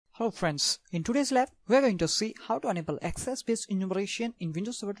Hello friends, in today's lab we are going to see how to enable access based enumeration in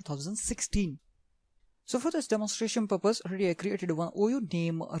Windows Server 2016. So for this demonstration purpose, already I created one OU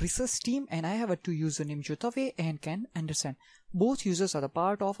named research team and I have a two user named Jotave and Ken Anderson. Both users are the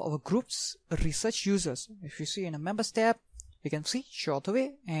part of our group's research users. If you see in a members tab, we can see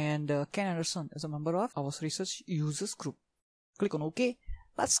Jotave and Ken Anderson is a member of our research users group. Click on OK.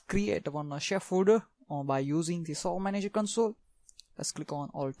 Let's create one share folder by using the Server Manager console. Let's click on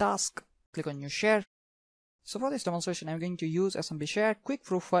all tasks, click on new share. So for this demonstration, I'm going to use SMB share quick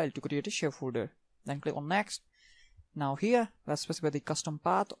profile to create a share folder. Then click on next. Now here, let's specify the custom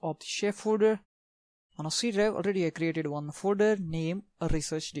path of the share folder. On a C drive, already I created one folder named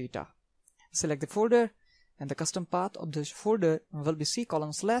research data. Select the folder and the custom path of the folder will be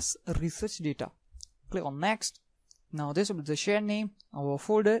C:/research data. Click on next. Now this will be the share name, our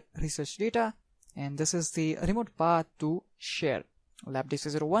folder research data, and this is the remote path to share.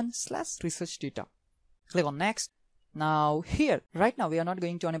 labdc01/research data. Click on next. Now here, right now we are not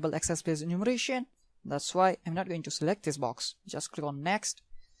going to enable access based enumeration. That's why I'm not going to select this box. Just click on next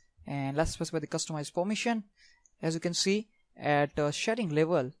and let's specify the customized permission. As you can see, at sharing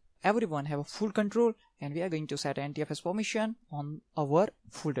level, everyone have a full control and we are going to set NTFS permission on our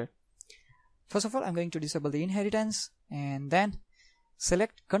folder. First of all, I'm going to disable the inheritance and then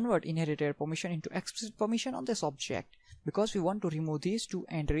select convert inherited permission into explicit permission on this object, because we want to remove these two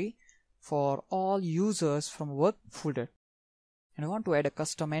entry for all users from work folder. And I want to add a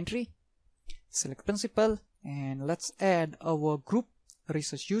custom entry. Select principal and let's add our group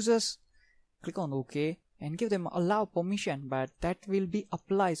research users. Click on OK and give them allow permission, but that will be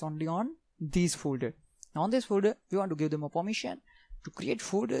applies only on this folder. Now on this folder, we want to give them a permission to create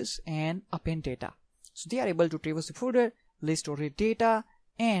folders and append data. So they are able to traverse the folder, list or read data,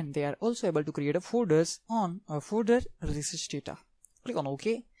 and they are also able to create a folders on a folder research data. Click on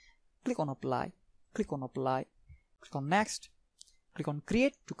OK, click on apply, click on apply, click on next, click on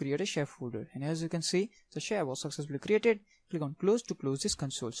create to create a share folder. And as you can see, the share was successfully created. Click on close to close this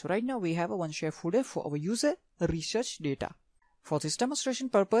console. So right now we have a one share folder for our user research data. For this demonstration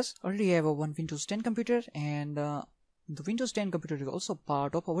purpose, already have a one Windows 10 computer, and the Windows 10 computer is also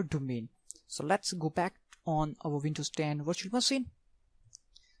part of our domain. So let's go back on our Windows 10 virtual machine.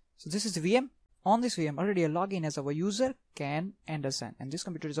 So this is the VM. On this VM, already I log in as our user Ken Anderson, and this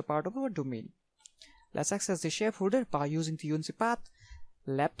computer is a part of our domain. Let's access the share folder by using the UNC path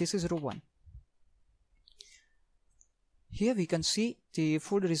labdc01. Here we can see the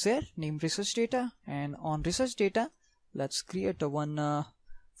folder is there named research data, and on research data, let's create a one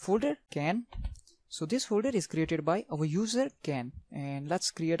folder Ken. So this folder is created by our user Ken, and let's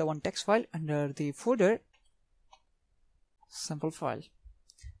create a one text file under the folder sample file.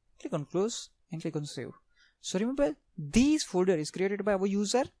 Click on close and click on save. So remember, this folder is created by our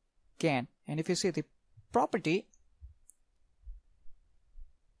user Ken, and if you see the property,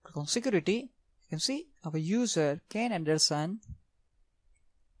 click on security, you can see our user Ken Anderson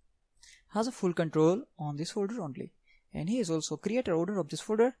has a full control on this folder only, and he is also creator owner of this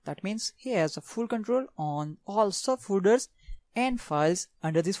folder. That means he has a full control on all subfolders and files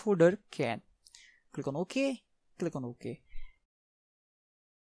under this folder Ken. Click on OK, click on OK.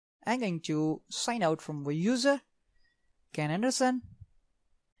 I'm going to sign out from our user Ken Anderson,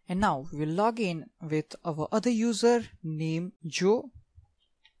 and now we will log in with our other user named Joe.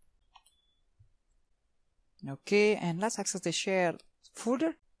 Okay, and let's access the share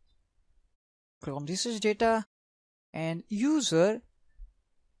folder. Click on research data, and user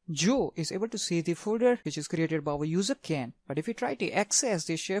Joe is able to see the folder which is created by our user Ken. But if we try to access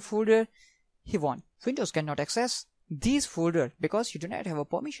the share folder, he won't. Windows cannot access this folder because you do not have a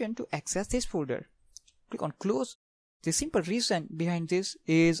permission to access this folder. Click on close. The simple reason behind this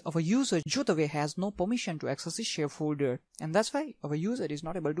is our user Jotave has no permission to access this share folder, and that's why our user is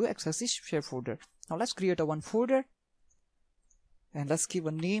not able to access this share folder. Now let's create a one folder and let's give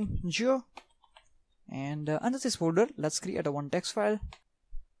a name Joe, and under this folder let's create a one text file.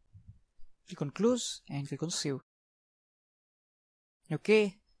 Click on close and click on save.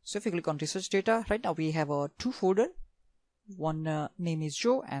 Okay, so if you click on research data, right now we have a two folder. One name is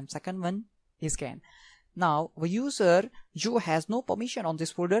Joe and second one is Ken. Now our user Joe has no permission on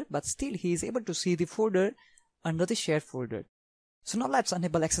this folder, but still he is able to see the folder under the share folder. So now let's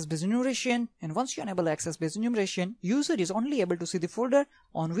enable access based enumeration, and once you enable access based enumeration, user is only able to see the folder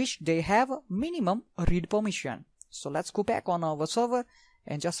on which they have a minimum read permission. So let's go back on our server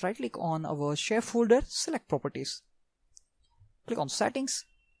and just right click on our share folder, select properties, click on settings,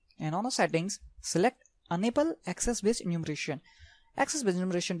 and on the settings select enable access based enumeration. Access Based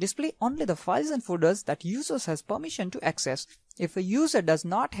Enumeration display only the files and folders that users has permission to access. If a user does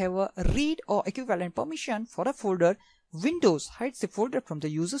not have a read or equivalent permission for a folder, Windows hides the folder from the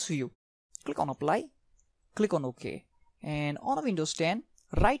user's view. Click on Apply, click on OK. And on a Windows 10,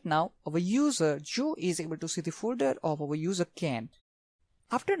 right now our user Joe is able to see the folder of our user Ken.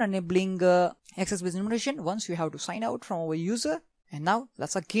 After enabling Access Based Enumeration, once we have to sign out from our user. And now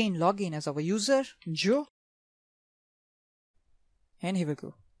let's again log in as our user Joe. And here we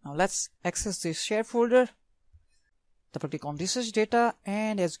go. Now let's access this shared folder. Double click on research data,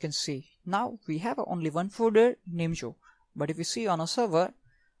 and as you can see, now we have only one folder named Joe. But if you see on a server,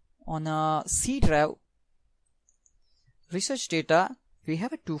 on a C drive, research data, we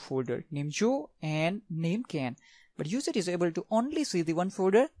have a two folder named Joe and named Ken. But user is able to only see the one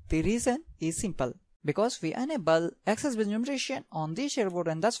folder. The reason is simple. Because we enable Access Based Enumeration on this shared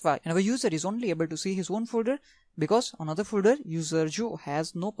folder, and that's why. And our user is only able to see his own folder, because on other folder user Joe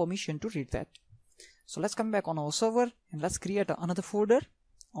has no permission to read that. So let's come back on our server and let's create another folder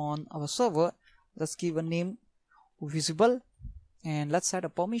on our server. Let's give a name visible, and let's add a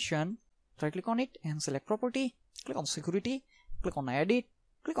permission. Right click on it and select property, click on security, click on edit,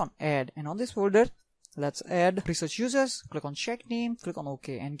 click on add, and on this folder let's add research users. Click on check name, click on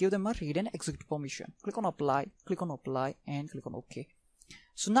OK, and give them a read and execute permission. Click on apply, and click on OK.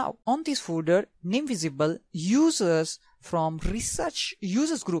 So now on this folder name visible, users from research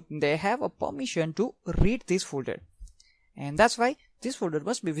users group, they have a permission to read this folder, and that's why this folder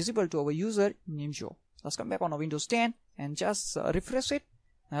must be visible to our user named Joe. Let's come back on our Windows 10 and just refresh it.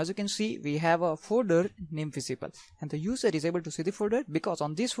 As you can see, we have a folder named visible, and the user is able to see the folder because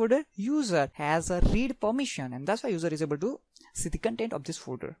on this folder user has a read permission, and that's why user is able to see the content of this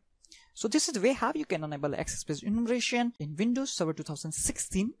folder. So this is the way how you can enable Access Based Enumeration in Windows Server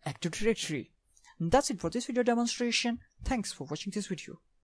 2016 Active Directory. And that's it for this video demonstration. Thanks for watching this video.